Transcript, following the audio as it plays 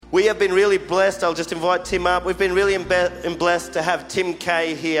We have been really blessed. I'll just invite Tim up. We've been really blessed to have Tim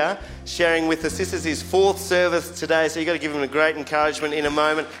Kay here sharing with us. This is his fourth service today, so you've got to give him a great encouragement in a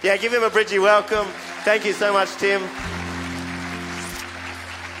moment. Yeah, give him a Bridgie welcome. Thank you so much, Tim.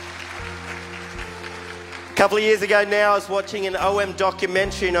 A couple of years ago now, I was watching an OM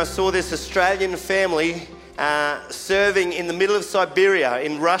documentary and I saw this Australian family serving in the middle of Siberia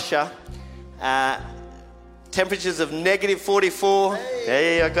in Russia. Temperatures of -44.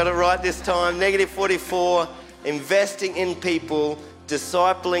 Hey, I got it right this time. -44. Investing in people,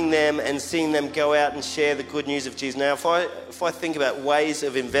 discipling them, and seeing them go out and share the good news of Jesus. Now, if I think about ways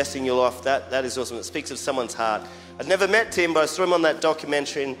of investing your life, that is awesome. It speaks of someone's heart. I'd never met Tim, but I saw him on that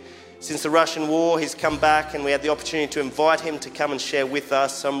documentary. And since the Russian war, he's come back, and we had the opportunity to invite him to come and share with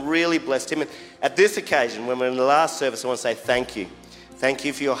us. So I'm really blessed him. And at this occasion, when we're in the last service, I want to say thank you. Thank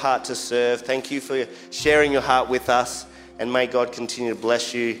you for your heart to serve. Thank you for sharing your heart with us. And may God continue to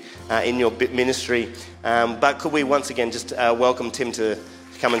bless you in your ministry. But could we once again just welcome Tim to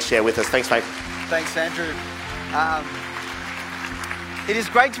come and share with us. Thanks, mate. Thanks, Andrew. It is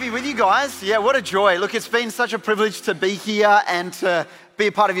great to be with you guys. Yeah, what a joy. Look, it's been such a privilege to be here and to be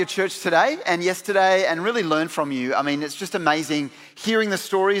a part of your church today and yesterday and really learn from you. I mean, it's just amazing hearing the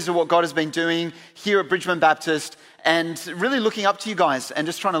stories of what God has been doing here at Bridgeman Baptist, and really looking up to you guys and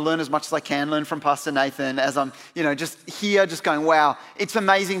just trying to learn as much as I can, learn from Pastor Nathan as I'm, just here, just going, wow, it's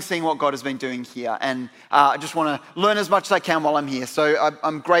amazing seeing what God has been doing here. And I just want to learn as much as I can while I'm here. So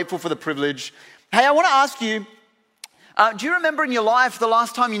I'm grateful for the privilege. Hey, I want to ask you, do you remember in your life the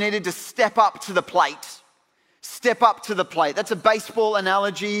last time you needed to step up to the plate? Step up to the plate. That's a baseball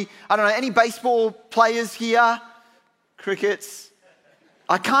analogy. I don't know, any baseball players here? Crickets?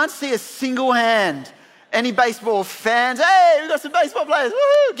 I can't see a single hand. Any baseball fans? Hey, we've got some baseball players.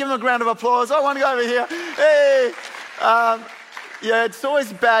 Woo! Give them a round of applause. I want to go over here. Hey. Yeah, it's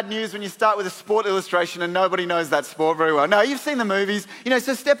always bad news when you start with a sport illustration and nobody knows that sport very well. No, you've seen the movies.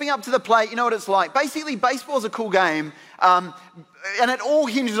 So stepping up to the plate, you know what it's like. Basically, baseball's a cool game, and it all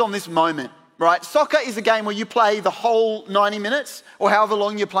hinges on this moment. Right? Soccer is a game where you play the whole 90 minutes or however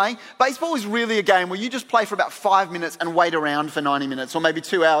long you're playing. Baseball is really a game where you just play for about 5 minutes and wait around for 90 minutes or maybe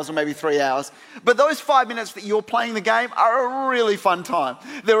 2 hours or maybe 3 hours. But those 5 minutes that you're playing the game are a really fun time.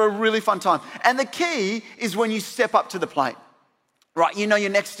 They're a really fun time. And the key is when you step up to the plate. Right? You're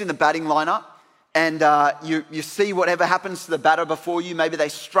next in the batting lineup and you see whatever happens to the batter before you. Maybe they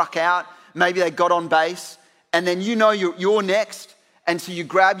struck out, maybe they got on base, and then you're next. And so you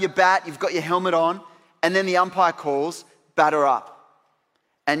grab your bat, you've got your helmet on, and then the umpire calls, batter up.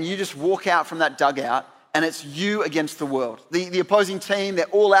 And you just walk out from that dugout, and it's you against the world. The opposing team, they're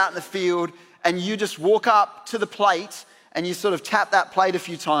all out in the field, and you just walk up to the plate, and you sort of tap that plate a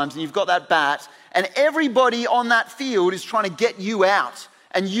few times, and you've got that bat, and everybody on that field is trying to get you out.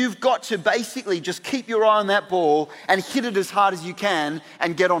 And you've got to basically just keep your eye on that ball and hit it as hard as you can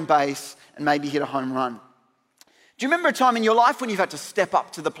and get on base and maybe hit a home run. Do you remember a time in your life when you've had to step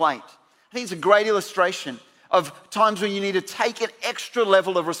up to the plate? I think it's a great illustration of times when you need to take an extra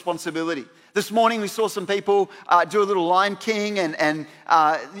level of responsibility. This morning we saw some people do a little Lion King and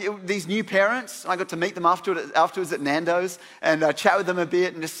these new parents. I got to meet them afterwards at Nando's and chat with them a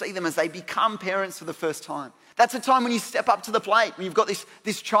bit and just see them as they become parents for the first time. That's a time when you step up to the plate, when you've got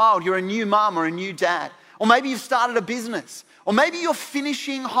this child, you're a new mum or a new dad. Or maybe you've started a business. Or maybe you're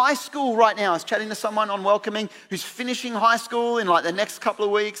finishing high school right now. I was chatting to someone on Welcoming who's finishing high school in like the next couple of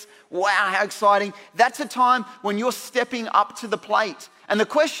weeks. Wow, how exciting. That's a time when you're stepping up to the plate. And the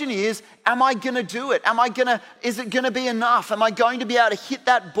question is, am I going to do it? Is it going to be enough? Am I going to be able to hit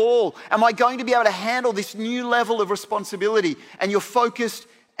that ball? Am I going to be able to handle this new level of responsibility? And you're focused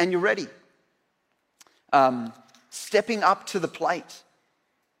and you're ready. Stepping up to the plate.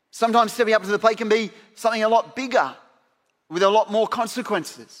 Sometimes stepping up to the plate can be something a lot bigger, with a lot more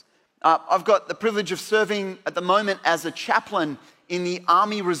consequences. I've got the privilege of serving at the moment as a chaplain in the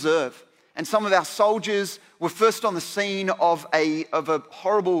Army Reserve. And some of our soldiers were first on the scene of a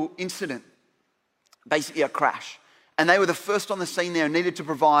horrible incident, basically a crash. And they were the first on the scene there and needed to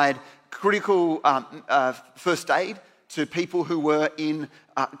provide critical first aid to people who were in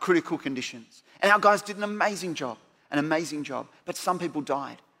critical conditions. And our guys did an amazing job. But some people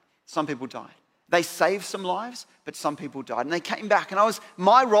died. They saved some lives, but some people died. And they came back. And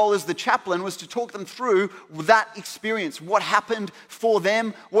my role as the chaplain was to talk them through that experience, what happened for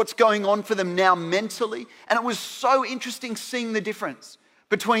them, what's going on for them now mentally. And it was so interesting seeing the difference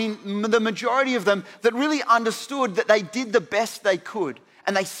between the majority of them that really understood that they did the best they could.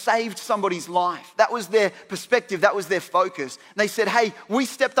 And they saved somebody's life. That was their perspective. That was their focus. And they said, hey, we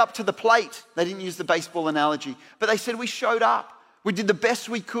stepped up to the plate. They didn't use the baseball analogy. But they said, we showed up. We did the best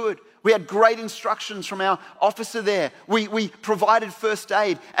we could. We had great instructions from our officer there. We provided first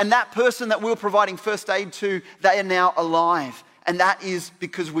aid. And that person that we were providing first aid to, they are now alive. And that is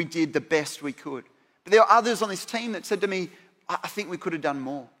because we did the best we could. But there are others on this team that said to me, I think we could have done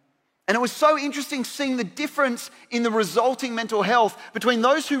more. And it was so interesting seeing the difference in the resulting mental health between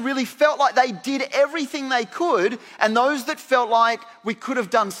those who really felt like they did everything they could and those that felt like we could have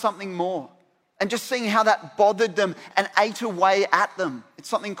done something more. And just seeing how that bothered them and ate away at them. It's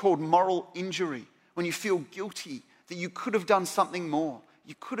something called moral injury, when you feel guilty that you could have done something more.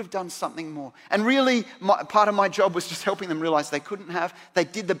 You could have done something more. And really, part of my job was just helping them realize they couldn't have. They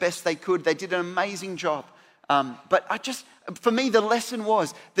did the best they could. They did an amazing job. For me, the lesson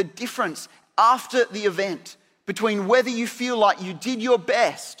was the difference after the event between whether you feel like you did your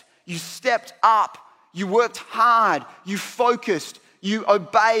best, you stepped up, you worked hard, you focused, you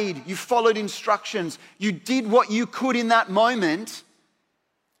obeyed, you followed instructions, you did what you could in that moment,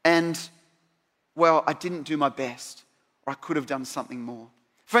 and, well, I didn't do my best, or I could have done something more.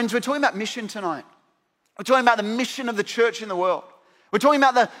 Friends, we're talking about mission tonight. We're talking about the mission of the church in the world. We're talking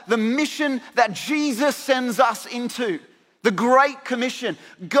about the mission that Jesus sends us into. The Great Commission.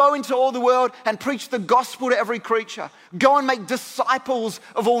 Go into all the world and preach the gospel to every creature. Go and make disciples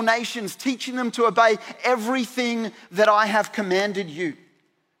of all nations, teaching them to obey everything that I have commanded you.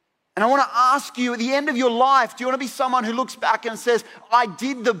 And I want to ask you, at the end of your life, do you want to be someone who looks back and says, I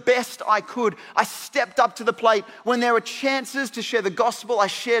did the best I could. I stepped up to the plate. When there were chances to share the gospel, I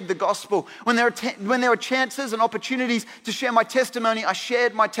shared the gospel. When there were chances and opportunities to share my testimony, I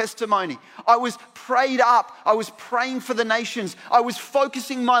shared my testimony. I was prayed up. I was praying for the nations. I was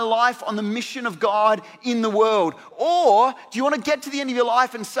focusing my life on the mission of God in the world. Or do you want to get to the end of your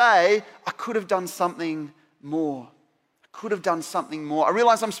life and say, I could have done something more? Could have done something more. I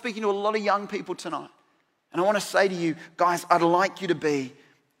realize I'm speaking to a lot of young people tonight. And I want to say to you, guys, I'd like you to be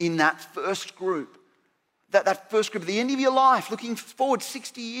in that first group. That first group at the end of your life, looking forward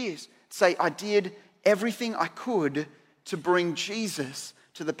 60 years. Say, I did everything I could to bring Jesus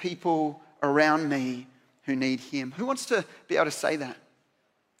to the people around me who need him. Who wants to be able to say that?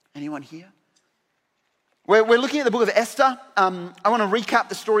 Anyone here? We're looking at the book of Esther. I want to recap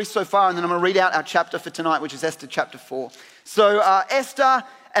the story so far, and then I'm going to read out our chapter for tonight, which is Esther chapter 4. So Esther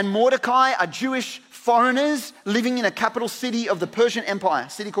and Mordecai are Jewish foreigners living in a capital city of the Persian Empire, a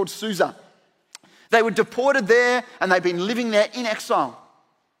city called Susa. They were deported there, and they've been living there in exile.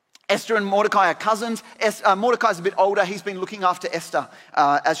 Esther and Mordecai are cousins. Mordecai's a bit older. He's been looking after Esther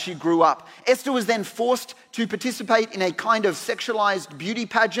as she grew up. Esther was then forced to participate in a kind of sexualized beauty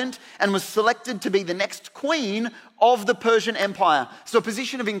pageant and was selected to be the next queen of the Persian Empire. So a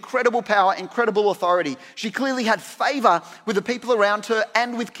position of incredible power, incredible authority. She clearly had favor with the people around her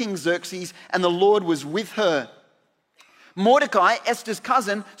and with King Xerxes, and the Lord was with her. Mordecai, Esther's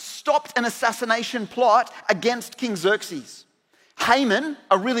cousin, stopped an assassination plot against King Xerxes. Haman,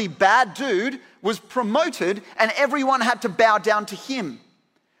 a really bad dude, was promoted and everyone had to bow down to him.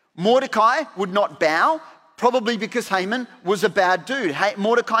 Mordecai would not bow, probably because Haman was a bad dude.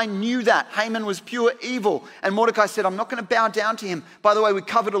 Mordecai knew that. Haman was pure evil. And Mordecai said, I'm not going to bow down to him. By the way, we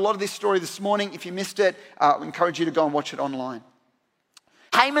covered a lot of this story this morning. If you missed it, I encourage you to go and watch it online.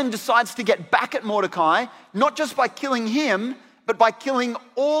 Haman decides to get back at Mordecai, not just by killing him, but by killing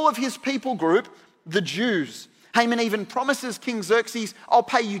all of his people group, the Jews. Haman even promises King Xerxes, I'll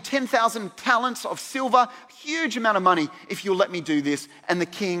pay you 10,000 talents of silver, huge amount of money, if you'll let me do this. And the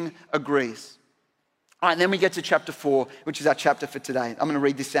king agrees. All right, and then we get to chapter 4, which is our chapter for today. I'm going to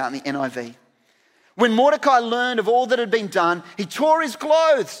read this out in the NIV. When Mordecai learned of all that had been done, he tore his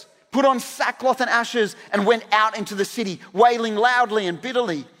clothes, put on sackcloth and ashes, and went out into the city, wailing loudly and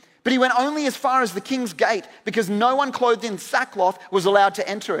bitterly. But he went only as far as the king's gate, because no one clothed in sackcloth was allowed to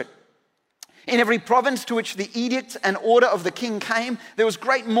enter it. In every province to which the edict and order of the king came, there was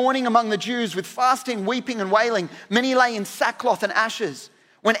great mourning among the Jews with fasting, weeping and wailing. Many lay in sackcloth and ashes.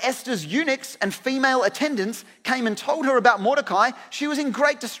 When Esther's eunuchs and female attendants came and told her about Mordecai, she was in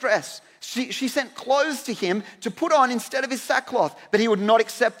great distress. She sent clothes to him to put on instead of his sackcloth, but he would not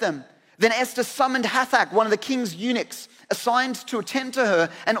accept them. Then Esther summoned Hathach, one of the king's eunuchs, assigned to attend to her,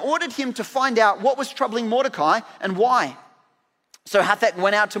 and ordered him to find out what was troubling Mordecai and why. So Hathach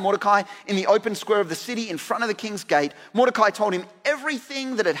went out to Mordecai in the open square of the city in front of the king's gate. Mordecai told him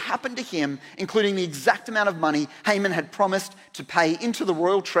everything that had happened to him, including the exact amount of money Haman had promised to pay into the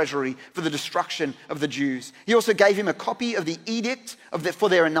royal treasury for the destruction of the Jews. He also gave him a copy of the edict for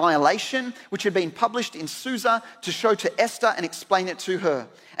their annihilation, which had been published in Susa, to show to Esther and explain it to her.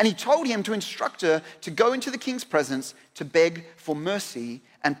 And he told him to instruct her to go into the king's presence to beg for mercy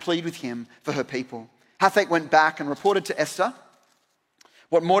and plead with him for her people. Hathach went back and reported to Esther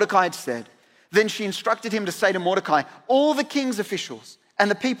what Mordecai had said. Then she instructed him to say to Mordecai, all the king's officials and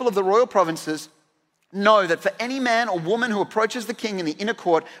the people of the royal provinces know that for any man or woman who approaches the king in the inner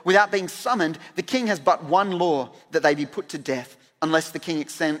court without being summoned, the king has but one law, that they be put to death, unless the king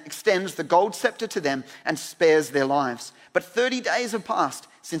extends the gold scepter to them and spares their lives. But 30 days have passed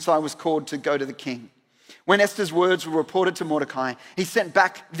since I was called to go to the king. When Esther's words were reported to Mordecai, he sent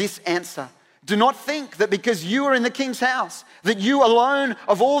back this answer. Do not think that because you are in the king's house, that you alone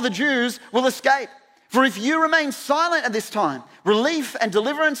of all the Jews will escape. For if you remain silent at this time, relief and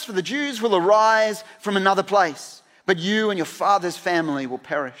deliverance for the Jews will arise from another place. But you and your father's family will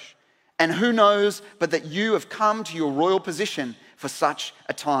perish. And who knows but that you have come to your royal position for such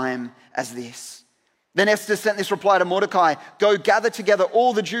a time as this. Then Esther sent this reply to Mordecai, go gather together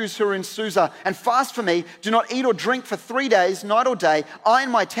all the Jews who are in Susa and fast for me. Do not eat or drink for 3 days, night or day. I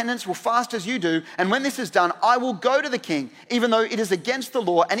and my attendants will fast as you do. And when this is done, I will go to the king, even though it is against the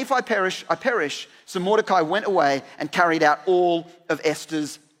law. And if I perish, I perish. So Mordecai went away and carried out all of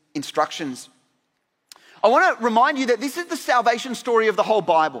Esther's instructions. I want to remind you that this is the salvation story of the whole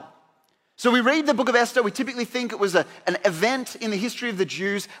Bible. So we read the book of Esther, we typically think it was an event in the history of the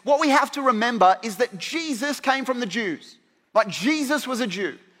Jews. What we have to remember is that Jesus came from the Jews. Like Jesus was a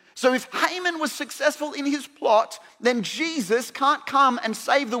Jew. So if Haman was successful in his plot, then Jesus can't come and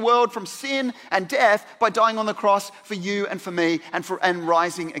save the world from sin and death by dying on the cross for you and for me and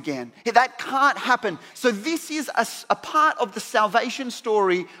rising again. That can't happen. So this is a part of the salvation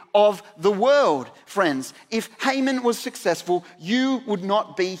story of the world, friends. If Haman was successful, you would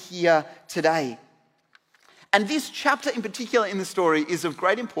not be here today. And this chapter in particular in the story is of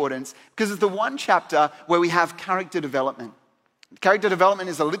great importance because it's the one chapter where we have character development. Character development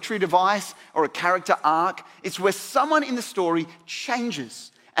is a literary device or a character arc. It's where someone in the story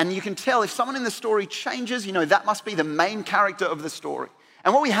changes. And you can tell if someone in the story changes, you know, that must be the main character of the story.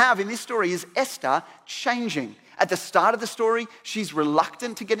 And what we have in this story is Esther changing. At the start of the story, she's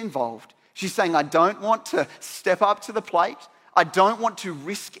reluctant to get involved. She's saying, I don't want to step up to the plate. I don't want to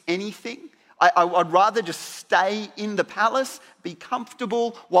risk anything. I'd rather just stay in the palace, be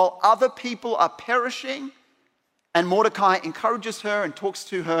comfortable while other people are perishing. And Mordecai encourages her and talks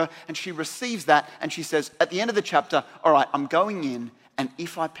to her, and she receives that, and she says, at the end of the chapter, all right, I'm going in, and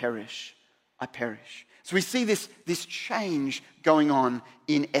if I perish, I perish. So we see this change going on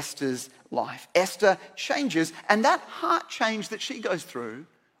in Esther's life. Esther changes, and that heart change that she goes through,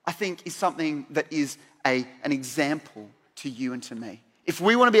 I think, is something that is an example to you and to me. If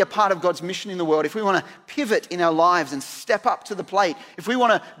we want to be a part of God's mission in the world, if we want to pivot in our lives and step up to the plate, if we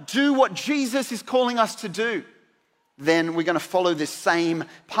want to do what Jesus is calling us to do, then we're going to follow this same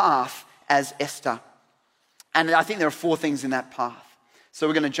path as Esther. And I think there are 4 things in that path. So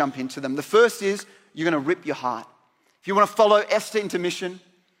we're going to jump into them. The first is you're going to rip your heart. If you want to follow Esther into mission,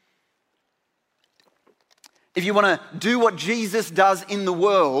 if you want to do what Jesus does in the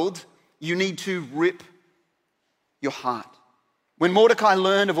world, you need to rip your heart. When Mordecai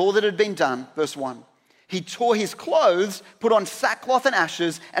learned of all that had been done, verse 1, he tore his clothes, put on sackcloth and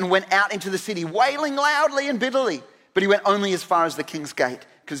ashes, and went out into the city, wailing loudly and bitterly. But he went only as far as the king's gate,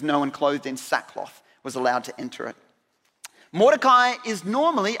 because no one clothed in sackcloth was allowed to enter it. Mordecai is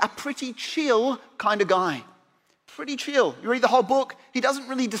normally a pretty chill kind of guy. Pretty chill. You read the whole book, he doesn't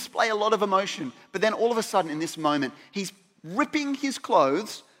really display a lot of emotion. But then all of a sudden in this moment, he's ripping his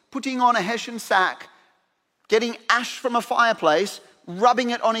clothes, putting on a hessian sack, getting ash from a fireplace,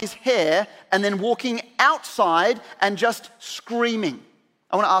 rubbing it on his hair, and then walking outside and just screaming.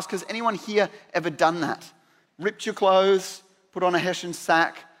 I want to ask, has anyone here ever done that? Ripped your clothes, put on a hessian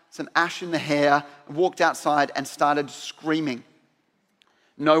sack, some ash in the hair, walked outside and started screaming.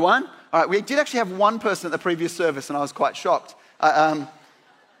 No one? All right, we did actually have one person at the previous service and I was quite shocked.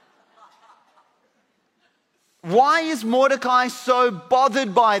 Why is Mordecai so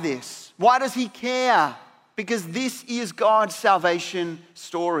bothered by this? Why does he care? Because this is God's salvation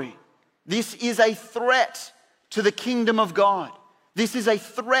story. This is a threat to the kingdom of God. This is a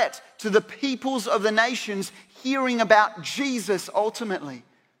threat to the peoples of the nations hearing about Jesus ultimately.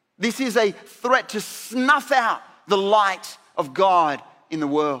 This is a threat to snuff out the light of God in the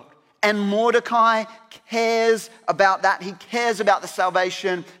world. And Mordecai cares about that. He cares about the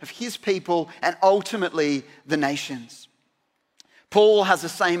salvation of his people and ultimately the nations. Paul has the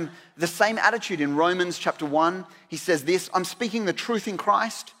same attitude in Romans chapter 1. He says this, I'm speaking the truth in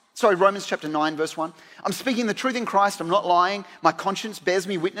Christ. Romans chapter 9, verse 1. I'm speaking the truth in Christ. I'm not lying. My conscience bears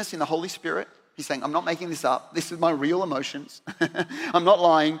me witness in the Holy Spirit. He's saying, I'm not making this up. This is my real emotions. I'm not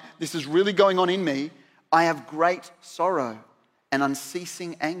lying. This is really going on in me. I have great sorrow and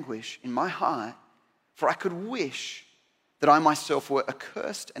unceasing anguish in my heart, for I could wish that I myself were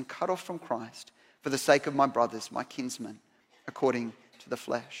accursed and cut off from Christ for the sake of my brothers, my kinsmen, according to the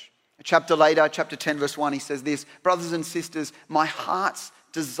flesh. A chapter later, chapter 10, verse 1, he says this, brothers and sisters, my heart's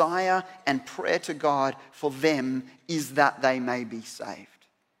desire and prayer to God for them is that they may be saved.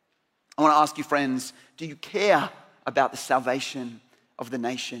 I want to ask you, friends, do you care about the salvation of the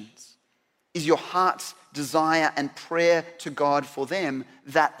nations? Is your heart's desire and prayer to God for them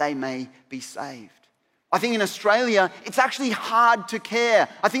that they may be saved? I think in Australia, it's actually hard to care.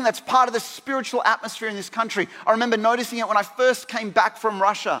 I think that's part of the spiritual atmosphere in this country. I remember noticing it when I first came back from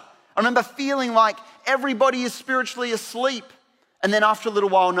Russia. I remember feeling like everybody is spiritually asleep. And then after a little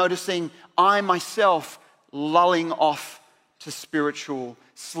while, noticing I myself lulling off to spiritual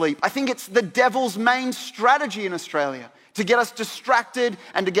sleep. I think it's the devil's main strategy in Australia, to get us distracted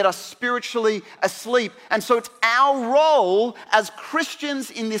and to get us spiritually asleep. And so it's our role as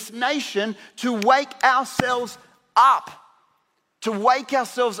Christians in this nation to wake ourselves up. To wake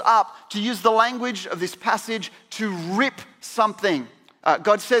ourselves up, to use the language of this passage, to rip something.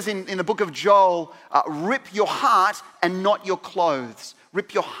 God says in the book of Joel, rip your heart and not your clothes.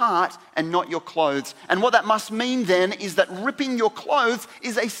 Rip your heart and not your clothes. And what that must mean then is that ripping your clothes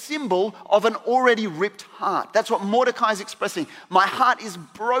is a symbol of an already ripped heart. That's what Mordecai is expressing. My heart is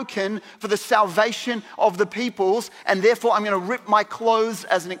broken for the salvation of the peoples, and therefore I'm going to rip my clothes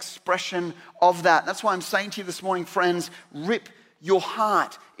as an expression of that. That's why I'm saying to you this morning, friends, rip your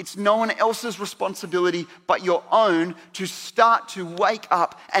heart. It's no one else's responsibility but your own to start to wake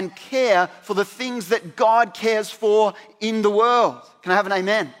up and care for the things that God cares for in the world. Can I have an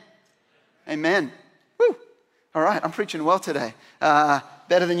amen? Amen. Woo. All right, I'm preaching well today.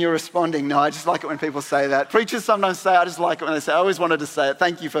 Better than you're responding. No, I just like it when people say that. Preachers sometimes say, I just like it when they say, I always wanted to say it.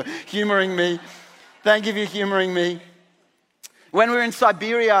 Thank you for humoring me. Thank you for humoring me. When we were in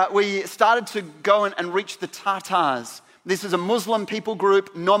Siberia, we started to go and reach the Tatars. This is a Muslim people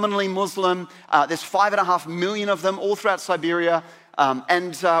group, nominally Muslim. There's 5.5 million of them all throughout Siberia.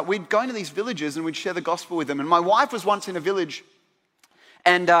 We'd go into these villages and we'd share the gospel with them. And my wife was once in a village,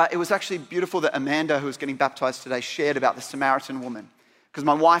 and it was actually beautiful that Amanda, who was getting baptized today, shared about the Samaritan woman. Because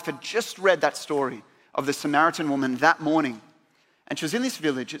my wife had just read that story of the Samaritan woman that morning. And she was in this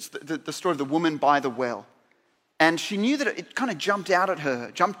village. It's the story of the woman by the well. And she knew that it kind of jumped out at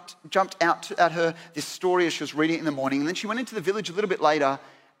her, this story as she was reading it in the morning. And then she went into the village a little bit later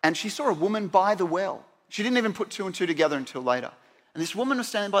and she saw a woman by the well. She didn't even put two and two together until later. And this woman was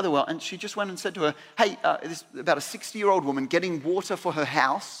standing by the well and she just went and said to her, hey, this is about a 60-year-old woman getting water for her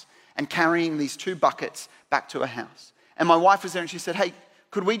house and carrying these 2 buckets back to her house. And my wife was there and she said, hey,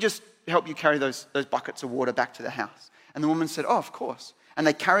 could we just help you carry those buckets of water back to the house? And the woman said, oh, of course. And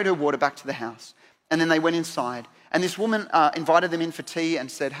they carried her water back to the house. And then they went inside. And this woman invited them in for tea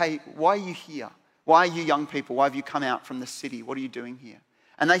and said, hey, why are you here? Why are you young people? Why have you come out from the city? What are you doing here?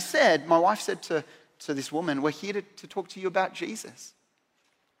 And they said, my wife said to this woman, we're here to talk to you about Jesus.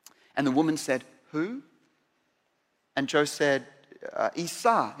 And the woman said, who? And Joe said,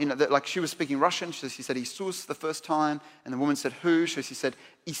 Isa. Like she was speaking Russian. So she said, Isus the first time. And the woman said, who? So she said,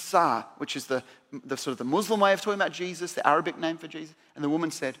 Isa, which is the sort of the Muslim way of talking about Jesus, the Arabic name for Jesus. And the woman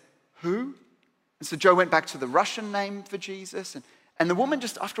said, who? And so Joe went back to the Russian name for Jesus. And the woman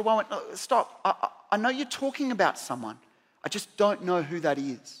just after a while went, oh, stop. I know you're talking about someone. I just don't know who that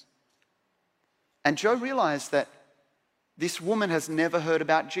is. And Joe realized that this woman has never heard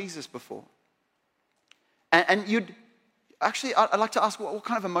about Jesus before. And I'd like to ask, what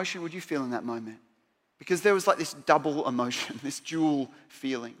kind of emotion would you feel in that moment? Because there was like this double emotion, this dual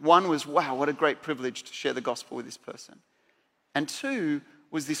feeling. One was, wow, what a great privilege to share the gospel with this person. And 2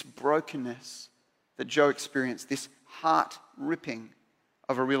 was this brokenness that Joe experienced, this heart ripping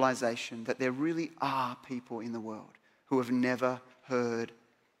of a realization that there really are people in the world who have never heard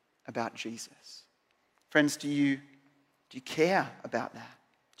about Jesus. Friends, do you care about that?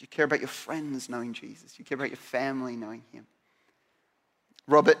 Do you care about your friends knowing Jesus? Do you care about your family knowing him?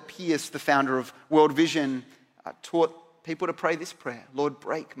 Robert Pierce, the founder of World Vision, taught people to pray this prayer: Lord,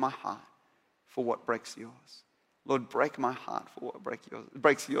 break my heart for what breaks yours. Lord, break my heart for what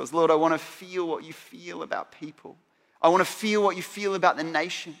breaks yours. Lord, I want to feel what you feel about people. I want to feel what you feel about the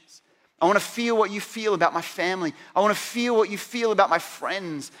nations. I want to feel what you feel about my family. I want to feel what you feel about my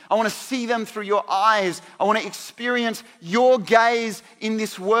friends. I want to see them through your eyes. I want to experience your gaze in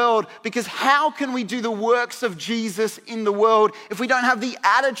this world, because how can we do the works of Jesus in the world if we don't have the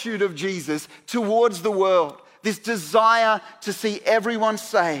attitude of Jesus towards the world? This desire to see everyone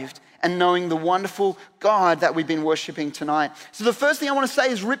saved and knowing the wonderful God that we've been worshiping tonight. So the first thing I want to say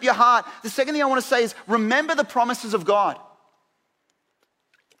is rip your heart. The second thing I want to say is remember the promises of God.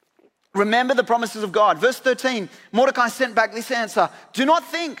 Remember the promises of God. Verse 13, Mordecai sent back this answer. Do not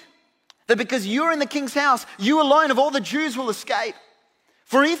think that because you're in the king's house, you alone of all the Jews will escape.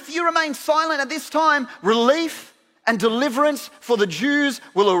 For if you remain silent at this time, relief and deliverance for the Jews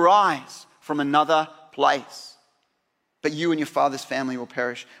will arise from another place. But you and your father's family will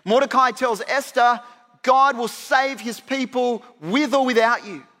perish. Mordecai tells Esther, God will save his people with or without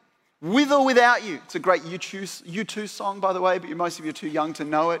you. With or without you. It's a great U2 song, by the way, but most of you are too young to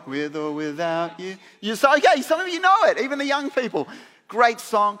know it. With or without you. Okay, some of you know it, even the young people. Great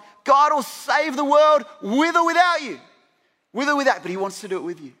song. God will save the world with or without you. With or without, but he wants to do it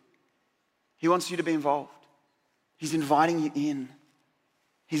with you. He wants you to be involved. He's inviting you in.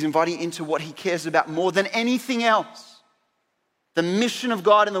 He's inviting you into what he cares about more than anything else. The mission of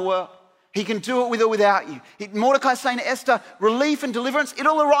God in the world. He can do it with or without you. Mordecai is saying to Esther, relief and deliverance,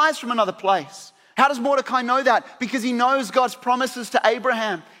 it'll arise from another place. How does Mordecai know that? Because he knows God's promises to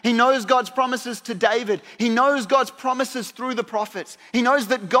Abraham. He knows God's promises to David. He knows God's promises through the prophets. He knows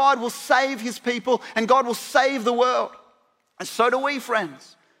that God will save his people and God will save the world. And so do we,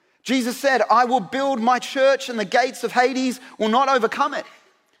 friends. Jesus said, I will build my church and the gates of Hades will not overcome it.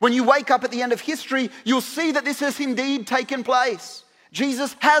 When you wake up at the end of history, you'll see that this has indeed taken place.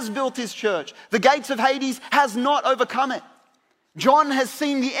 Jesus has built his church. The gates of Hades has not overcome it. John has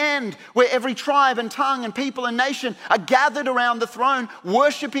seen the end where every tribe and tongue and people and nation are gathered around the throne,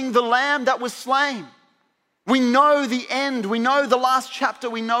 worshiping the Lamb that was slain. We know the end. We know the last chapter.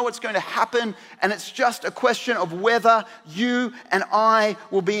 We know what's going to happen. And it's just a question of whether you and I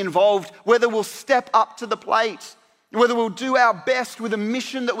will be involved, whether we'll step up to the plate, whether we'll do our best with a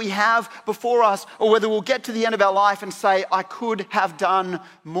mission that we have before us, or whether we'll get to the end of our life and say, I could have done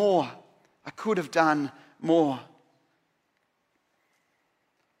more. I could have done more.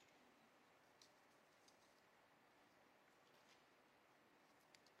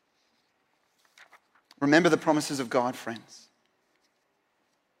 Remember the promises of God, friends.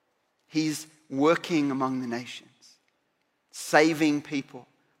 He's working among the nations, saving people,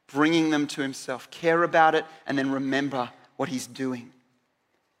 bringing them to himself. Care about it and then remember what he's doing.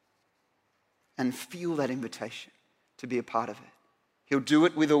 And feel that invitation to be a part of it. He'll do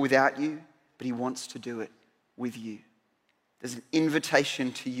it with or without you, but he wants to do it with you. There's an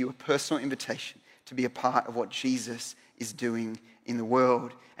invitation to you, a personal invitation to be a part of what Jesus is doing in the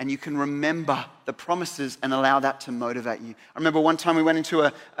world. And you can remember the promises and allow that to motivate you. I remember one time we went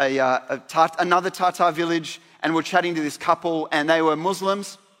into another Tatar village and we're chatting to this couple and they were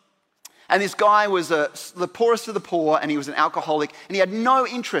Muslims. And this guy was the poorest of the poor and he was an alcoholic and he had no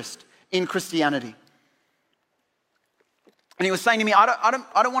interest in Christianity. And he was saying to me, I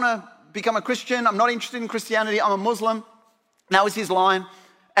don't want to become a Christian. I'm not interested in Christianity. I'm a Muslim. And that was his line.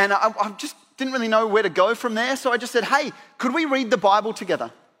 And I just didn't really know where to go from there. So I just said, hey, could we read the Bible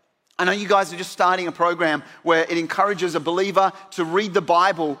together? I know you guys are just starting a program where it encourages a believer to read the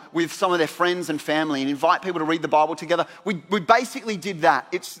Bible with some of their friends and family and invite people to read the Bible together. We basically did that.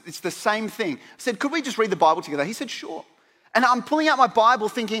 It's the same thing. I said, could we just read the Bible together? He said, sure. And I'm pulling out my Bible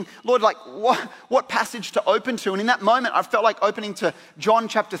thinking, Lord, like what passage to open to? And in that moment, I felt like opening to John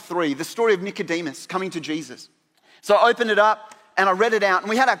chapter 3, the story of Nicodemus coming to Jesus. So I opened it up and I read it out, and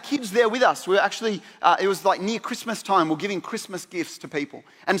we had our kids there with us. We were actually, it was like near Christmas time. We're giving Christmas gifts to people.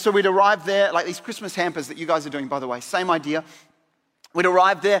 And so we'd arrived there, like these Christmas hampers that you guys are doing, by the way, same idea. We'd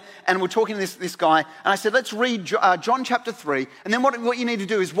arrived there, and we're talking to this guy, and I said, let's read John chapter 3. And then what you need to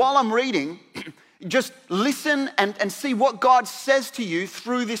do is, while I'm reading, just listen and see what God says to you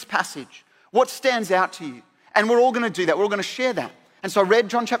through this passage. What stands out to you? And we're all going to do that. We're all going to share that. And so I read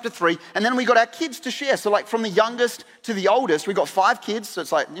John chapter 3, and then we got our kids to share. So like from the youngest to the oldest, we got 5 kids. So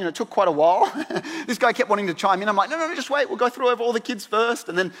it's like, it took quite a while. This guy kept wanting to chime in. I'm like, no, just wait. We'll go through over all the kids first.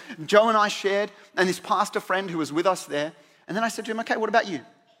 And then Joe and I shared, and this pastor friend who was with us there. And then I said to him, okay, what about you?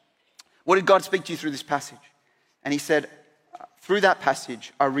 What did God speak to you through this passage? And he said, through that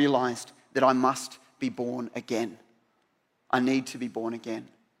passage, I realized that I must be born again. I need to be born again.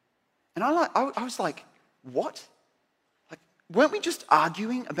 And I was like, what? Weren't we just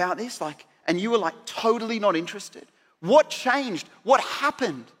arguing about this? And you were like totally not interested? What changed? What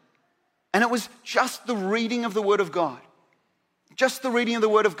happened? And it was just the reading of the Word of God. Just the reading of the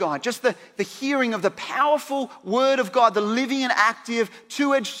Word of God. Just the hearing of the powerful Word of God, the living and active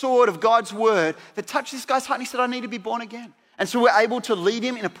two-edged sword of God's Word that touched this guy's heart. And he said, I need to be born again. And so we're able to lead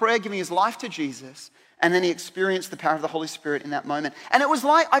him in a prayer, giving his life to Jesus. And then he experienced the power of the Holy Spirit in that moment. And it was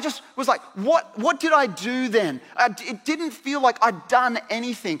like, I just was like, what did I do then? It didn't feel like I'd done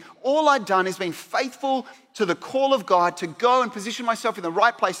anything. All I'd done is been faithful to the call of God to go and position myself in the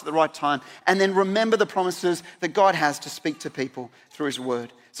right place at the right time, and then remember the promises that God has to speak to people through his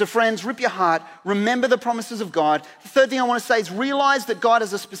word. So friends, rip your heart, remember the promises of God. The third thing I want to say is realize that God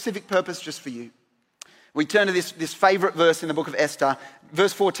has a specific purpose just for you. We turn to this favorite verse in the book of Esther,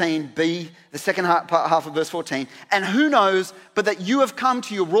 verse 14b, the second half of verse 14. And who knows but that you have come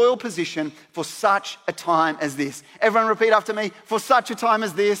to your royal position for such a time as this. Everyone repeat after me, for such a time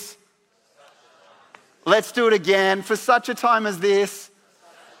as this. Let's do it again, for such a time as this.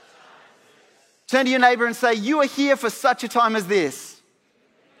 Turn to your neighbor and say, you are here for such a time as this.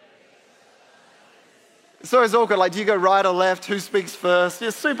 It's always awkward, like do you go right or left, who speaks first?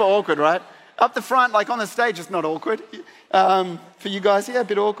 It's super awkward, right? Up the front, like on the stage, it's not awkward. For you guys, yeah, a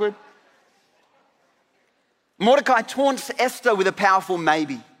bit awkward. Mordecai taunts Esther with a powerful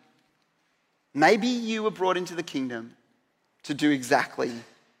maybe. Maybe you were brought into the kingdom to do exactly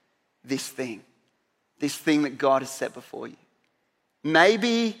this thing that God has set before you.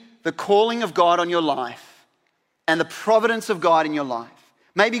 Maybe the calling of God on your life and the providence of God in your life.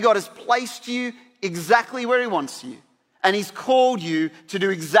 Maybe God has placed you exactly where he wants you. And he's called you to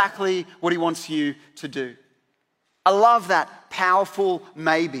do exactly what he wants you to do. I love that powerful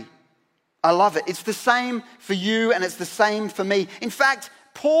maybe. I love it. It's the same for you and it's the same for me. In fact,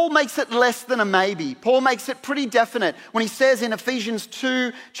 Paul makes it less than a maybe. Paul makes it pretty definite when he says in Ephesians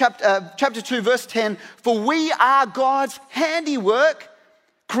 2, chapter 2, verse 10, for we are God's handiwork,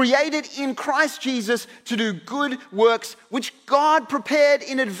 created in Christ Jesus to do good works, which God prepared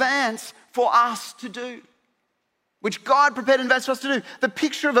in advance for us to do. Which God prepared in advance for us to do. The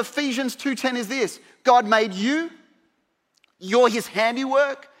picture of Ephesians 2:10 is this. God made you. You're his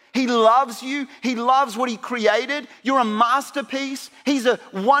handiwork. He loves you. He loves what he created. You're a masterpiece. He's a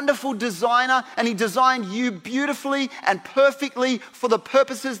wonderful designer, and he designed you beautifully and perfectly for the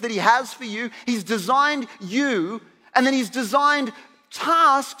purposes that he has for you. He's designed you, and then he's designed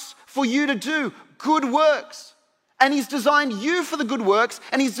tasks for you to do, good works. And he's designed you for the good works,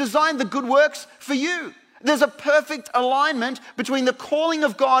 and he's designed the good works for you. There's a perfect alignment between the calling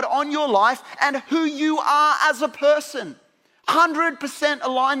of God on your life and who you are as a person. 100%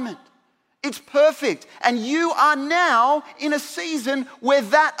 alignment. It's perfect. And you are now in a season where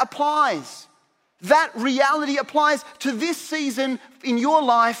that applies. That reality applies to this season in your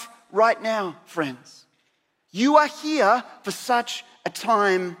life right now, friends. You are here for such a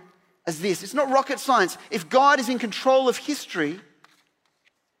time as this. It's not rocket science. If God is in control of history,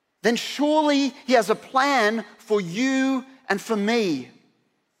 then surely he has a plan for you and for me.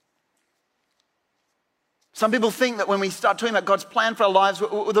 Some people think that when we start talking about God's plan for our lives,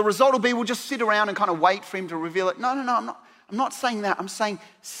 the result will be we'll just sit around and kind of wait for him to reveal it. No, I'm not saying that. I'm saying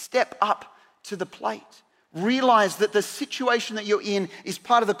step up to the plate. Realize that the situation that you're in is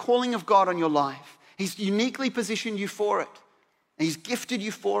part of the calling of God on your life. He's uniquely positioned you for it. And he's gifted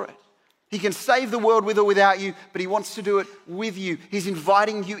you for it. He can save the world with or without you, but he wants to do it with you. He's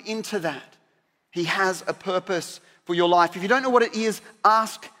inviting you into that. He has a purpose for your life. If you don't know what it is,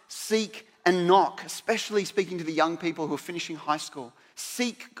 ask, seek, and knock, especially speaking to the young people who are finishing high school.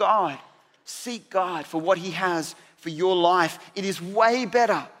 Seek God. Seek God for what he has for your life. It is way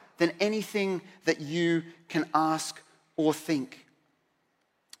better than anything that you can ask or think.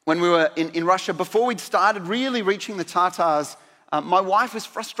 When we were in Russia, before we'd started really reaching the Tatars, my wife was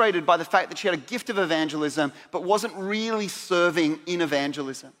frustrated by the fact that she had a gift of evangelism, but wasn't really serving in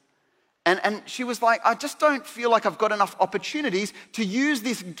evangelism. And she was like, I just don't feel like I've got enough opportunities to use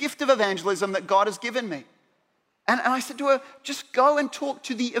this gift of evangelism that God has given me. And I said to her, just go and talk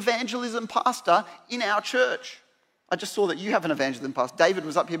to the evangelism pastor in our church. I just saw that you have an evangelism pastor. David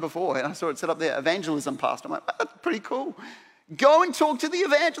was up here before, and I saw it set up there, evangelism pastor. I'm like, that's pretty cool. Go and talk to the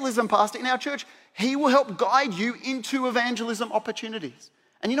evangelism pastor in our church. He will help guide you into evangelism opportunities.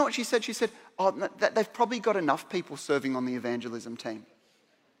 And you know what she said? She said, oh, they've probably got enough people serving on the evangelism team.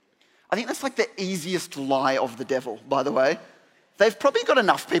 I think that's like the easiest lie of the devil, by the way. They've probably got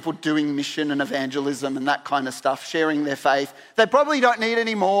enough people doing mission and evangelism and that kind of stuff, sharing their faith. They probably don't need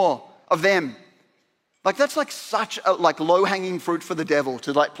any more of them. Like that's like such a low-hanging fruit for the devil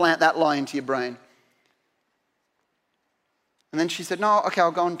to like plant that lie into your brain. And then she said, no, okay,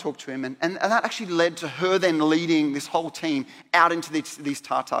 I'll go and talk to him. And that actually led to her then leading this whole team out into these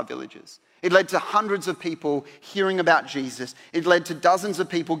Tatar villages. It led to hundreds of people hearing about Jesus. It led to dozens of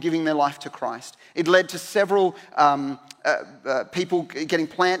people giving their life to Christ. It led to several people getting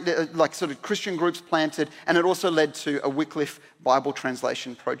planted, like sort of Christian groups planted. And it also led to a Wycliffe Bible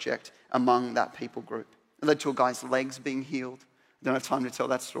translation project among that people group. It led to a guy's legs being healed. I don't have time to tell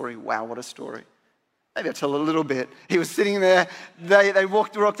that story. Wow, what a story. Maybe I'll tell a little bit. He was sitting there. They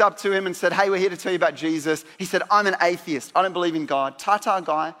walked up to him and said, hey, we're here to tell you about Jesus. He said, I'm an atheist. I don't believe in God. Tatar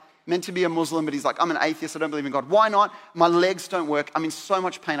guy, meant to be a Muslim, but he's like, I'm an atheist. I don't believe in God. Why not? My legs don't work. I'm in so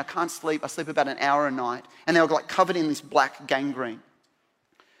much pain. I can't sleep. I sleep about an hour a night. And they were like covered in this black gangrene.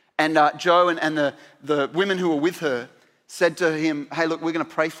 And Joe and the women who were with her said to him, hey, look, we're going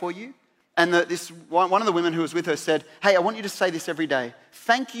to pray for you. And one of the women who was with her said, hey, I want you to say this every day.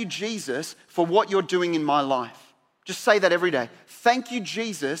 Thank you, Jesus, for what you're doing in my life. Just say that every day. Thank you,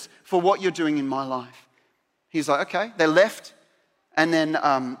 Jesus, for what you're doing in my life. He's like, okay. They left. And then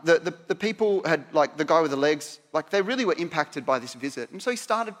the people had, like the guy with the legs, like they really were impacted by this visit. And so he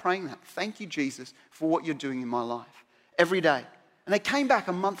started praying that. Thank you, Jesus, for what you're doing in my life. Every day. And they came back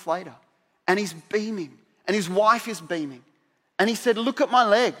a month later. And he's beaming. And his wife is beaming. And he said, look at my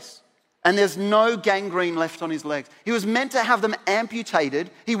legs. And there's no gangrene left on his legs. He was meant to have them amputated.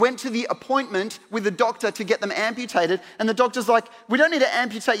 He went to the appointment with the doctor to get them amputated. And the doctor's like, we don't need to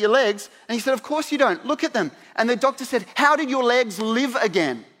amputate your legs. And he said, of course you don't. Look at them. And the doctor said, how did your legs live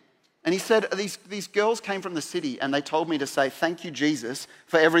again? And he said, these girls came from the city and they told me to say, thank you, Jesus,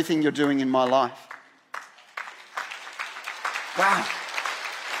 for everything you're doing in my life. Wow.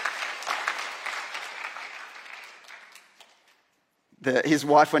 His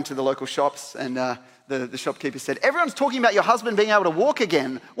wife went to the local shops and the shopkeeper said, everyone's talking about your husband being able to walk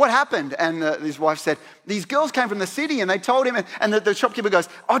again. What happened? And his wife said, these girls came from the city and they told him, and the shopkeeper goes,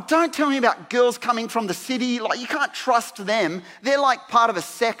 oh, don't tell me about girls coming from the city. Like, you can't trust them. They're like part of a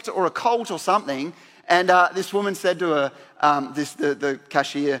sect or a cult or something. And this woman said to her, the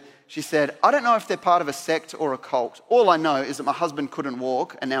cashier, she said, I don't know if they're part of a sect or a cult. All I know is that my husband couldn't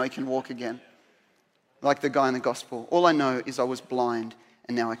walk and now he can walk again. Like the guy in the gospel. All I know is I was blind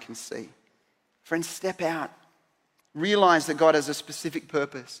and now I can see. Friends, step out. Realize that God has a specific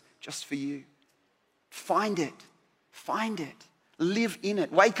purpose just for you. Find it. Find it. Live in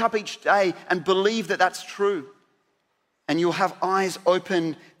it. Wake up each day and believe that that's true. And you'll have eyes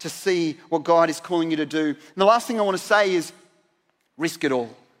open to see what God is calling you to do. And the last thing I want to say is risk it all.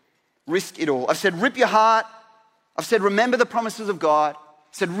 Risk it all. I've said rip your heart. I've said remember the promises of God.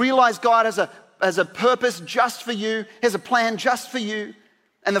 I've said realize God has a purpose just for you. He has a plan just for you.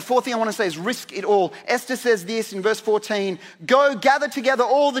 And the fourth thing I want to say is risk it all. Esther says this in verse 14, go gather together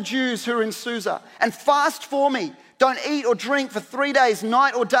all the Jews who are in Susa and fast for me. Don't eat or drink for 3 days,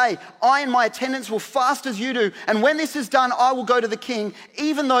 night or day. I and my attendants will fast as you do. And when this is done, I will go to the king,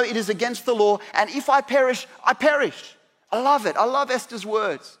 even though it is against the law. And if I perish, I perish. I love it. I love Esther's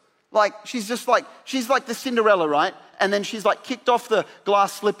words. Like, she's like the Cinderella, right? And then she's like kicked off the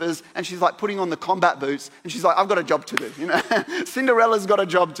glass slippers and she's like putting on the combat boots. And she's like, I've got a job to do, you know. Cinderella's got a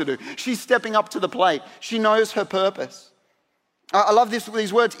job to do. She's stepping up to the plate. She knows her purpose. I love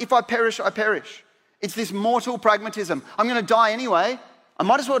these words. If I perish, I perish. It's this mortal pragmatism. I'm going to die anyway. I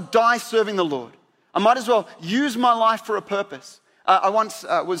might as well die serving the Lord. I might as well use my life for a purpose. I once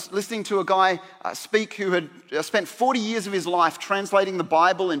was listening to a guy speak who had spent 40 years of his life translating the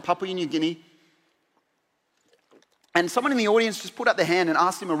Bible in Papua New Guinea. And someone in the audience just put up their hand and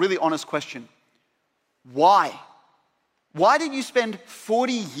asked him a really honest question. Why? Why did you spend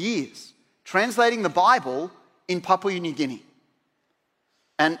 40 years translating the Bible in Papua New Guinea?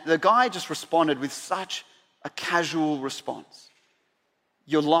 And the guy just responded with such a casual response.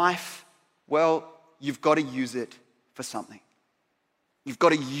 Your life, well, you've got to use it for something. You've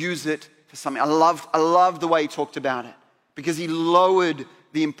got to use it for something. I love the way he talked about it because he lowered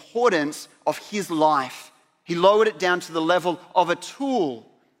the importance of his life. He lowered it down to the level of a tool,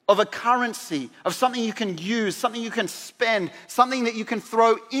 of a currency, of something you can use, something you can spend, something that you can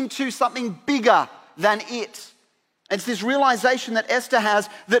throw into something bigger than it. It's this realization that Esther has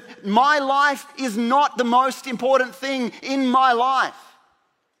that my life is not the most important thing in my life.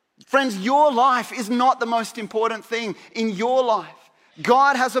 Friends, your life is not the most important thing in your life.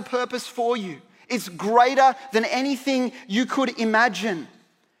 God has a purpose for you. It's greater than anything you could imagine.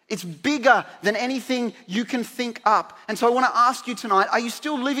 It's bigger than anything you can think up. And so I want to ask you tonight, are you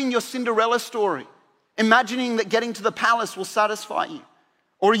still living your Cinderella story, imagining that getting to the palace will satisfy you?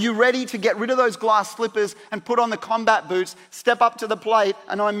 Or are you ready to get rid of those glass slippers and put on the combat boots, step up to the plate?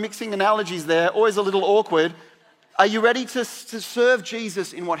 I know I'm mixing analogies there, always a little awkward. Are you ready to serve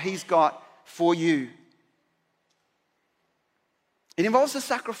Jesus in what he's got for you? It involves a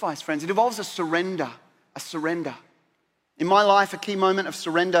sacrifice, friends. It involves a surrender. In my life, a key moment of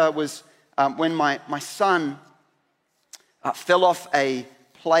surrender was when my son fell off a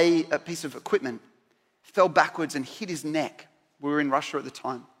piece of equipment, fell backwards and hit his neck. We were in Russia at the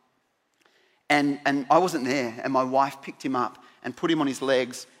time. And I wasn't there, and my wife picked him up and put him on his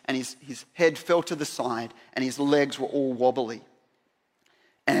legs, and his head fell to the side, and his legs were all wobbly.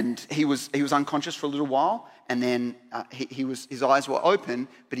 And he was unconscious for a little while, and then his eyes were open,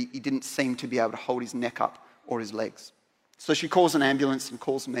 but he didn't seem to be able to hold his neck up or his legs. So she calls an ambulance and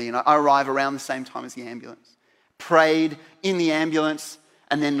calls me, and I arrive around the same time as the ambulance. Prayed in the ambulance,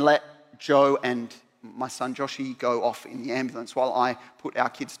 and then let Joe and my son Joshy go off in the ambulance while I put our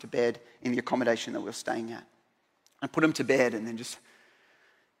kids to bed in the accommodation that we were staying at. I put them to bed and then just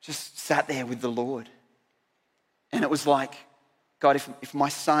sat there with the Lord. And it was like, God, if my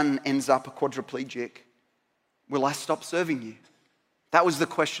son ends up a quadriplegic, will I stop serving you? That was the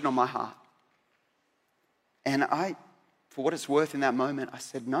question on my heart. And for what it's worth in that moment, I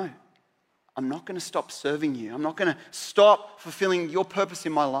said, no, I'm not going to stop serving you. I'm not going to stop fulfilling your purpose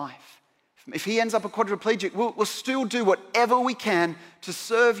in my life. If he ends up a quadriplegic, we'll still do whatever we can to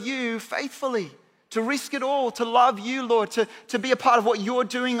serve you faithfully, to risk it all, to love you, Lord, to be a part of what you're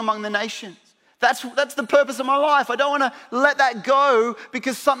doing among the nations. That's the purpose of my life. I don't want to let that go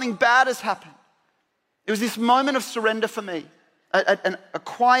because something bad has happened. It was this moment of surrender for me, a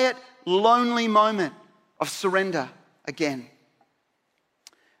quiet, lonely moment of surrender again.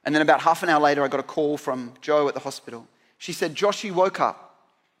 And then about half an hour later, I got a call from Joe at the hospital. She said, Joshy woke up.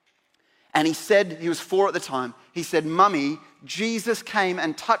 And he said, he was 4 at the time, he said, Mummy, Jesus came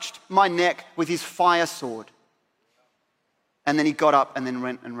and touched my neck with his fire sword. And then he got up and then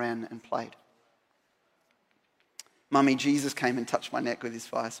went and ran and played. Mummy, Jesus came and touched my neck with his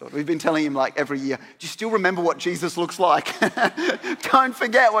fire sword. We've been telling him like every year, do you still remember what Jesus looks like? Don't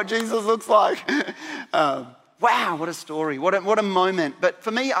forget what Jesus looks like. Wow, what a story, what a moment. But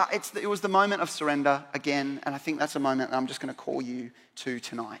for me, it was the moment of surrender again, and I think that's a moment that I'm just going to call you to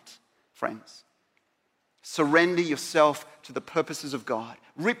tonight. Friends, surrender yourself to the purposes of God.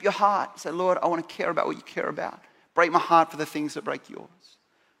 Rip your heart. Say, Lord, I want to care about what you care about. Break my heart for the things that break yours.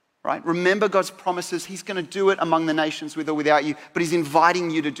 Right? Remember God's promises. He's going to do it among the nations with or without you, but he's inviting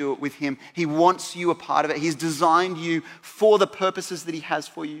you to do it with him. He wants you a part of it. He's designed you for the purposes that he has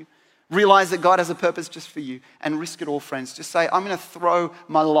for you. Realize that God has a purpose just for you and risk it all, friends. Just say, I'm going to throw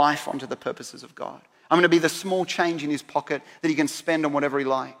my life onto the purposes of God. I'm going to be the small change in his pocket that he can spend on whatever he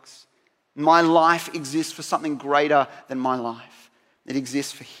likes. My life exists for something greater than my life. It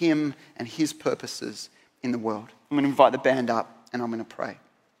exists for him and his purposes in the world. I'm going to invite the band up and I'm going to pray.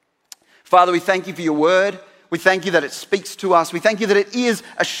 Father, we thank you for your word. We thank you that it speaks to us. We thank you that it is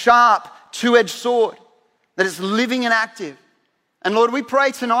a sharp, two-edged sword, that it's living and active. And Lord, we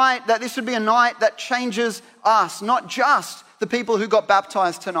pray tonight that this would be a night that changes us, not just the people who got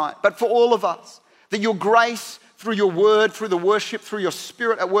baptized tonight, but for all of us. That your grace, through your word, through the worship, through your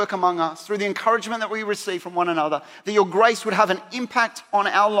spirit at work among us, through the encouragement that we receive from one another, that your grace would have an impact on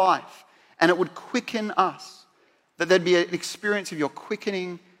our life and it would quicken us. That there'd be an experience of your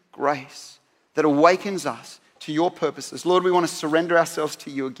quickening grace that awakens us to your purposes. Lord, we want to surrender ourselves to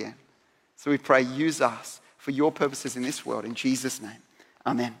you again. So we pray, use us for your purposes in this world. In Jesus' name,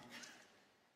 amen.